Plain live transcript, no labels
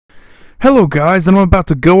Hello guys, and I'm about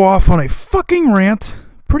to go off on a fucking rant.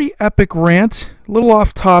 Pretty epic rant. A little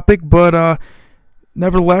off topic, but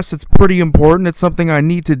nevertheless it's pretty important. It's something I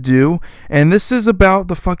need to do. And this is about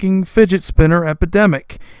the fucking fidget spinner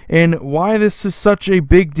epidemic. And why this is such a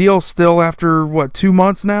big deal still after, 2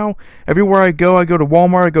 months now? Everywhere I go to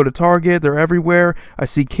Walmart, I go to Target, they're everywhere. I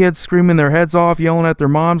see kids screaming their heads off, yelling at their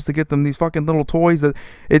moms to get them these fucking little toys.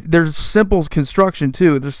 There's simple construction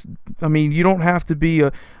too. You don't have to be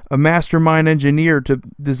a mastermind engineer to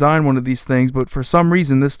design one of these things, but for some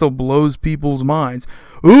reason this still blows people's minds.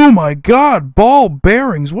 Oh my god, ball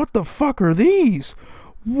bearings, what the fuck are these?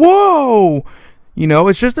 Whoa!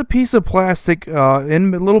 It's just a piece of plastic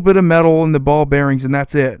and a little bit of metal in the ball bearings, and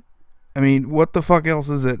that's it. What the fuck else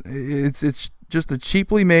is it? It's just a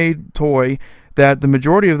cheaply made toy that the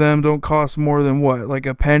majority of them don't cost more than like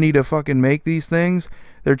a penny to fucking make these things.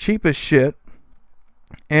 They're cheap as shit.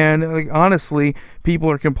 And honestly,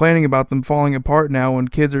 people are complaining about them falling apart now when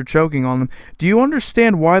kids are choking on them. Do you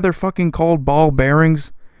understand why they're fucking called ball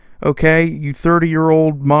bearings? Okay, you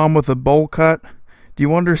 30-year-old mom with a bowl cut. Do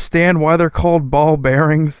you understand why they're called ball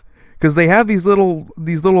bearings? Because they have these little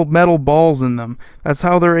metal balls in them. That's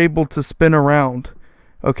how they're able to spin around.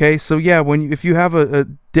 Okay, so yeah, if you have a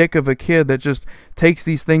dick of a kid that just takes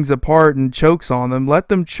these things apart and chokes on them, let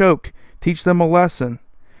them choke. Teach them a lesson.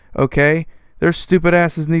 Okay? Their stupid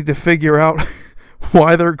asses need to figure out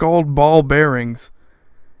why they're called ball bearings.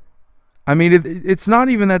 It's not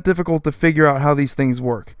even that difficult to figure out how these things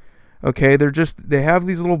work. Okay, they have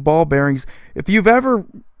these little ball bearings. If you ever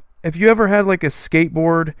had like a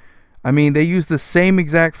skateboard, they use the same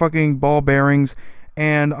exact fucking ball bearings,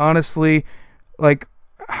 and honestly, like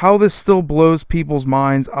how this still blows people's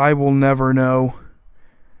minds, I will never know.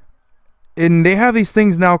 And they have these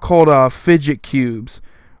things now called fidget cubes.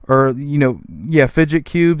 Or, fidget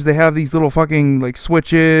cubes. They have these little fucking, like,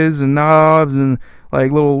 switches and knobs and,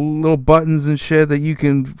 like, little buttons and shit that you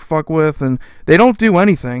can fuck with. And they don't do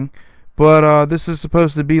anything. But, this is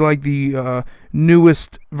supposed to be, like, the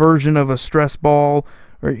newest version of a stress ball.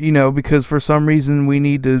 Or, because for some reason we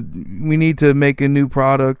need to make a new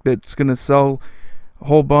product that's going to sell a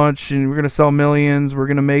whole bunch. And we're going to sell millions. We're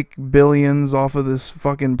going to make billions off of this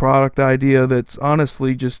fucking product idea that's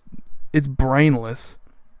honestly just, it's brainless.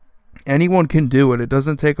 Anyone can do it. It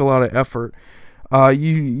doesn't take a lot of effort.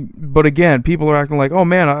 But again, people are acting like, oh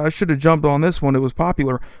man, I should have jumped on this one. It was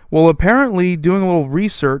popular. Well, apparently, doing a little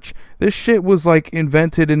research, this shit was like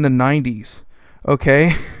invented in the 90s.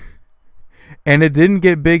 Okay? And it didn't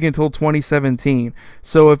get big until 2017.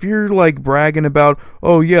 So if you're like bragging about,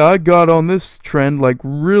 oh yeah, I got on this trend like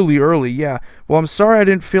really early, yeah. Well, I'm sorry I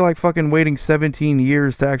didn't feel like fucking waiting 17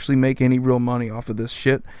 years to actually make any real money off of this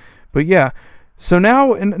shit. But yeah. So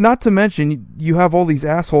now, and not to mention, you have all these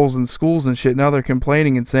assholes in schools and shit. Now they're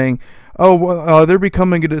complaining and saying, oh, well, they're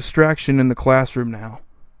becoming a distraction in the classroom now.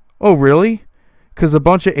 Oh, really? Because a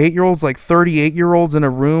bunch of 8-year-olds, like 38-year-olds in a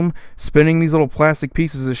room, spinning these little plastic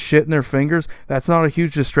pieces of shit in their fingers, that's not a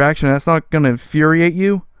huge distraction. That's not going to infuriate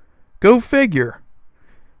you? Go figure.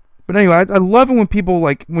 But anyway, I love it when people,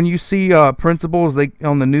 like, when you see principals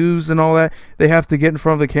on the news and all that, they have to get in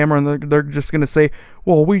front of the camera and they're just going to say,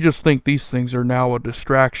 well, we just think these things are now a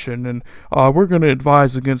distraction, and we're going to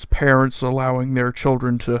advise against parents allowing their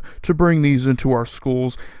children to bring these into our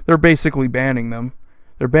schools. They're basically banning them.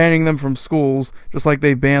 They're banning them from schools, just like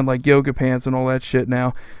they've banned, like, yoga pants and all that shit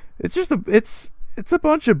now. It's just it's a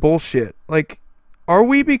bunch of bullshit. Like, are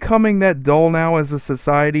we becoming that dull now as a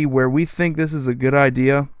society where we think this is a good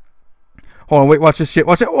idea? Hold on, wait, watch this shit,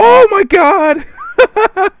 watch it. Oh my god!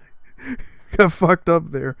 Got fucked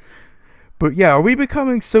up there. But yeah, are we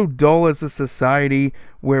becoming so dull as a society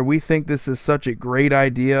where we think this is such a great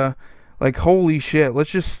idea? Like, holy shit,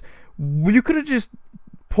 you could have just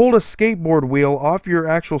pulled a skateboard wheel off your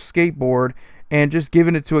actual skateboard and just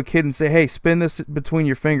given it to a kid and say, hey, spin this between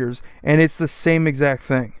your fingers, and it's the same exact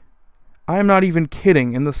thing. I'm not even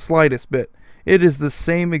kidding in the slightest bit. It is the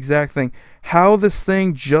same exact thing. How this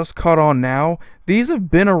thing just caught on now, these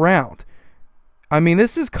have been around.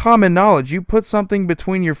 This is common knowledge. You put something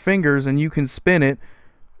between your fingers and you can spin it.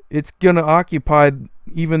 It's going to occupy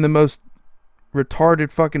even the most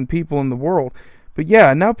retarded fucking people in the world. But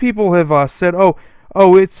yeah, now people have said, oh,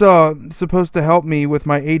 it's supposed to help me with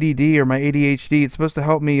my ADD or my ADHD. It's supposed to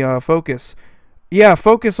help me focus. Yeah,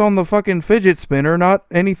 focus on the fucking fidget spinner, not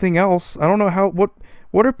anything else. I don't know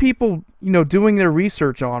what are people, doing their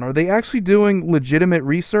research on? Are they actually doing legitimate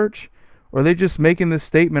research? Or are they just making this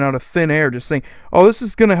statement out of thin air, just saying, oh, this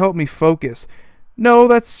is going to help me focus? No,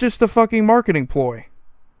 that's just a fucking marketing ploy.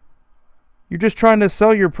 You're just trying to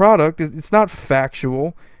sell your product. It's not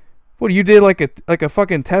factual. What, you did like a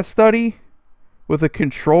fucking test study with a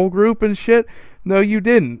control group and shit? No, you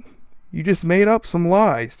didn't. You just made up some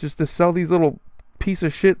lies just to sell these little piece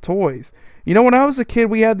of shit toys. You know, when I was a kid,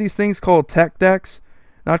 we had these things called tech decks.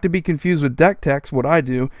 Not to be confused with deck techs, what I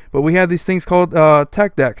do, but we had these things called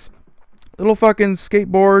tech decks. Little fucking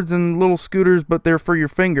skateboards and little scooters, but they're for your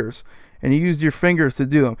fingers. And you used your fingers to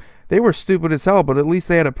do them. They were stupid as hell, but at least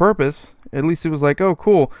they had a purpose. At least it was like, oh,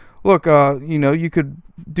 cool. Look, you know, you could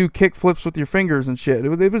do kick flips with your fingers and shit.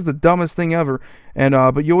 It was the dumbest thing ever. And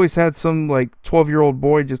but you always had some like 12-year-old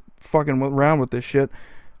boy just fucking around with this shit.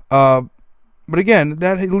 But again,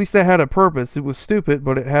 that at least that had a purpose. It was stupid,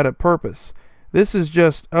 but it had a purpose. This is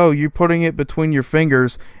just, oh, you're putting it between your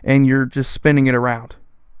fingers and you're just spinning it around.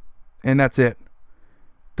 And that's it.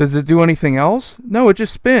 Does it do anything else? No, it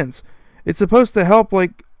just spins. It's supposed to help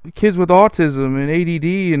like kids with autism and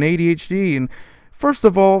ADD and ADHD. And first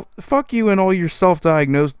of all, fuck you and all your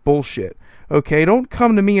self-diagnosed bullshit. Okay, don't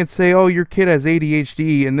come to me and say, oh, your kid has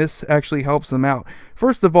ADHD and this actually helps them out.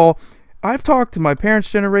 First of all, I've talked to my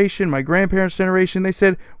parents' generation, my grandparents' generation. They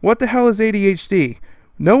said, what the hell is ADHD?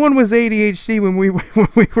 No one was ADHD when we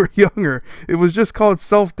were younger. It was just called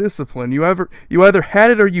self-discipline. You either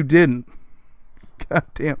had it or you didn't. God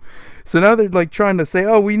damn. So now they're like trying to say,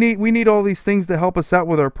 oh, we need all these things to help us out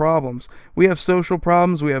with our problems. We have social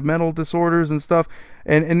problems, we have mental disorders and stuff.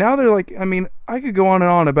 And now they're like, I mean, I could go on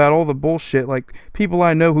and on about all the bullshit. Like people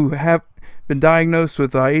I know who have been diagnosed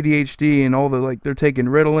with ADHD and all the, like, they're taking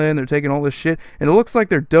Ritalin, they're taking all this shit, and it looks like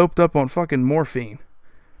they're doped up on fucking morphine.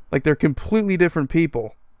 Like they're completely different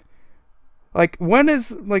people. Like, when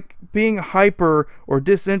is like being hyper or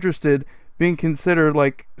disinterested being considered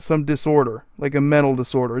like some disorder, like a mental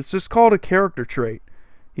disorder? It's just called a character trait,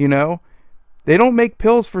 you know? They don't make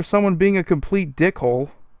pills for someone being a complete dickhole.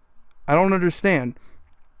 I don't understand.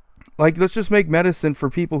 Like, let's just make medicine for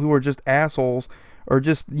people who are just assholes or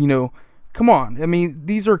just, you know, come on. I mean,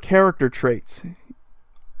 these are character traits.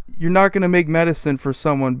 You're not going to make medicine for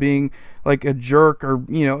someone being like a jerk or,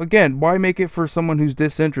 you know, again, why make it for someone who's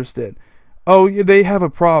disinterested? Oh, they have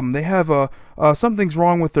a problem. They have something's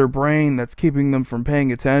wrong with their brain that's keeping them from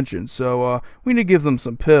paying attention. So we need to give them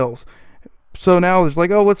some pills. So now it's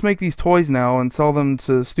like, oh, let's make these toys now and sell them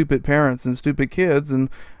to stupid parents and stupid kids. And,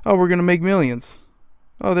 oh, we're going to make millions.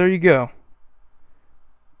 Oh, there you go.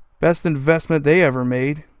 Best investment they ever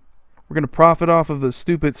made. We're going to profit off of the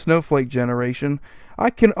stupid snowflake generation.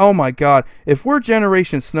 Oh my God. If we're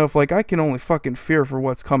Generation Snowflake, I can only fucking fear for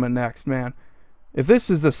what's coming next, man. If this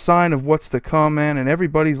is the sign of what's to come, man, and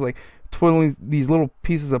everybody's like twiddling these little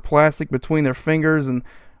pieces of plastic between their fingers, and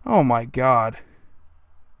oh my God.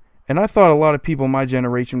 And I thought a lot of people in my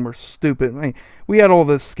generation were stupid. I mean, we had all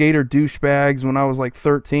the skater douchebags when I was like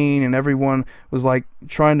 13, and everyone was like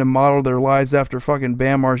trying to model their lives after fucking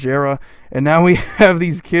Bam Margera. And now we have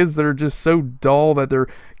these kids that are just so dull that they're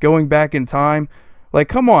going back in time. Like,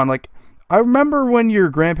 come on, like, I remember when your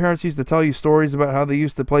grandparents used to tell you stories about how they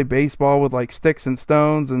used to play baseball with like sticks and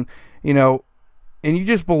stones, and, you know, and you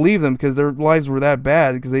just believe them because their lives were that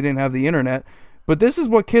bad because they didn't have the internet. But this is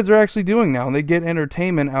what kids are actually doing now, and they get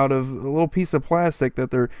entertainment out of a little piece of plastic that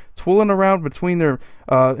they're twirling around between their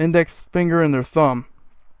index finger and their thumb.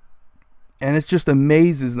 And it just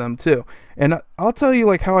amazes them too. And I'll tell you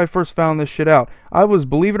like how I first found this shit out. I was,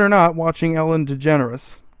 believe it or not, watching Ellen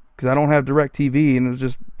DeGeneres, because I don't have DirecTV, and it was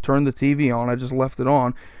just turned the TV on. I just left it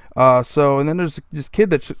on. And then there's this kid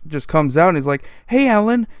that just comes out and he's like, "Hey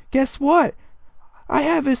Ellen, guess what? I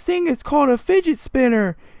have this thing that's called a fidget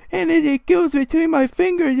spinner, and it goes between my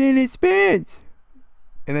fingers and it spins."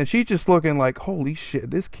 And then she's just looking like, holy shit,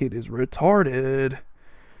 this kid is retarded.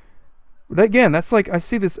 But again, that's like, I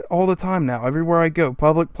see this all the time now. Everywhere I go,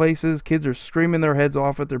 public places, kids are screaming their heads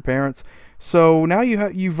off at their parents. So now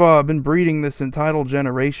you've been breeding this entitled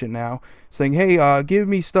generation now, saying, hey, give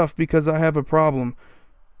me stuff because I have a problem.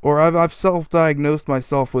 Or I've self-diagnosed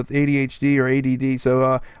myself with ADHD or ADD,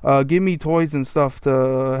 so give me toys and stuff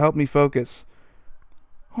to help me focus.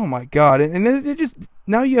 Oh my God. And then it just,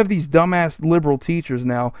 now you have these dumbass liberal teachers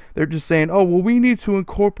now. They're just saying, oh, well, we need to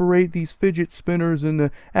incorporate these fidget spinners in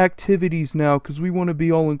the activities now because we want to be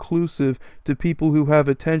all inclusive to people who have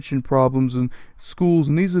attention problems in schools,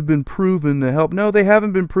 and these have been proven to help. No, they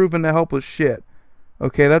haven't been proven to help with shit.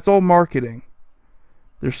 Okay, that's all marketing.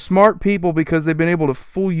 They're smart people because they've been able to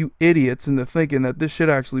fool you idiots into thinking that this shit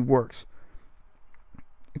actually works.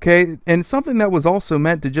 Okay, and something that was also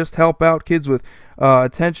meant to just help out kids with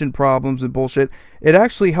attention problems and bullshit, it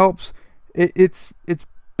actually helps. It's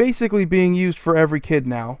basically being used for every kid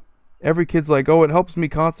now. Every kid's like, oh, it helps me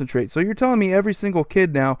concentrate. So you're telling me every single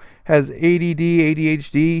kid now has ADD,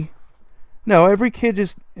 ADHD, No, every kid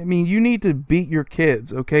just, I mean, you need to beat your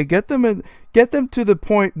kids, okay? Get them to the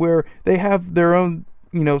point where they have their own,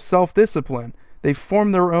 self-discipline. They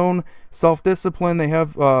form their own self-discipline. They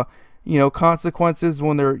have, consequences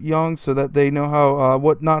when they're young so that they know how,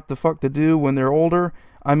 what not the fuck to do when they're older.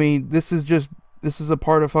 I mean, this is a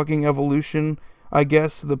part of fucking evolution, I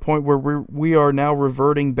guess, to the point where we are now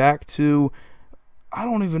reverting back to, I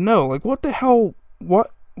don't even know, like, what the hell,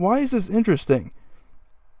 why is this interesting?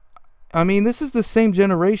 I mean, this is the same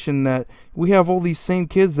generation that we have all these same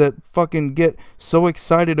kids that fucking get so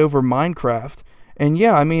excited over Minecraft. And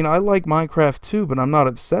yeah, I mean, I like Minecraft too, but I'm not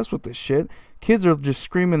obsessed with this shit. Kids are just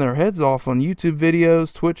screaming their heads off on YouTube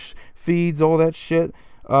videos, Twitch feeds, all that shit.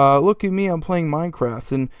 Look at me, I'm playing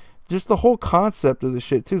Minecraft. And just the whole concept of this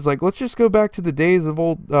shit too is like, let's just go back to the days of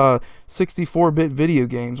old 64-bit video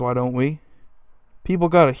games, why don't we? People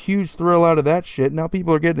got a huge thrill out of that shit. Now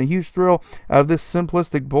people are getting a huge thrill out of this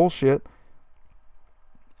simplistic bullshit.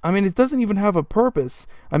 I mean, it doesn't even have a purpose.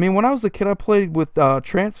 I mean, when I was a kid, I played with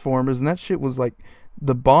Transformers, and that shit was like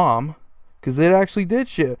the bomb, because it actually did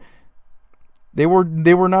shit. They were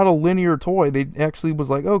not a linear toy. They actually was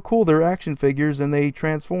like, oh, cool, they're action figures, and they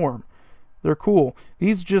transform. They're cool.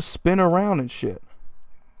 These just spin around and shit.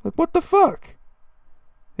 Like, what the fuck?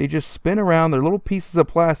 They just spin around. They're little pieces of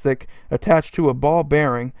plastic attached to a ball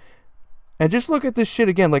bearing. And just look at this shit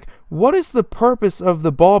again. Like, what is the purpose of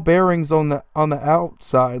the ball bearings on the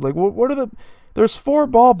outside? Like, what are the... There's 4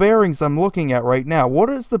 ball bearings I'm looking at right now. What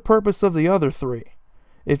is the purpose of the other 3?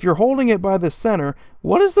 If you're holding it by the center,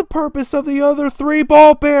 what is the purpose of the other 3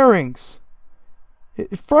 ball bearings?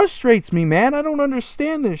 It frustrates me, man. I don't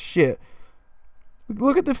understand this shit.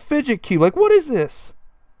 Look at the fidget cube. Like, what is this?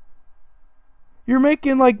 You're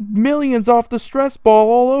making like millions off the stress ball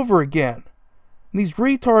all over again. And these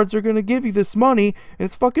retards are going to give you this money, and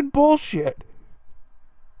it's fucking bullshit.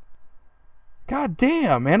 God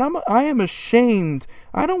damn, man. I am ashamed.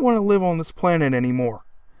 I don't want to live on this planet anymore.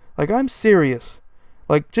 Like, I'm serious.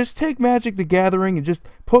 Like, just take Magic the Gathering and just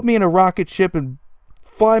put me in a rocket ship and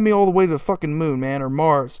fly me all the way to the fucking moon, man, or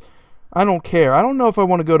Mars. I don't care. I don't know if I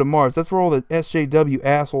want to go to Mars. That's where all the SJW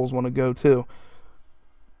assholes want to go, too.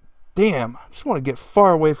 Damn, I just want to get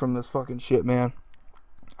far away from this fucking shit, man.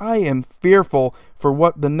 I am fearful for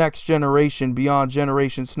what the next generation beyond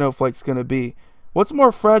Generation Snowflake's going to be. What's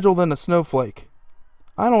more fragile than a snowflake?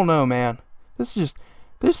 I don't know, man. This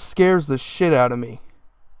scares the shit out of me.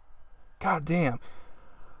 God damn.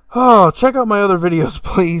 Oh, check out my other videos,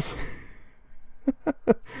 please.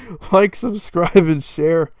 Like, subscribe, and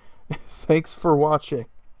share. Thanks for watching.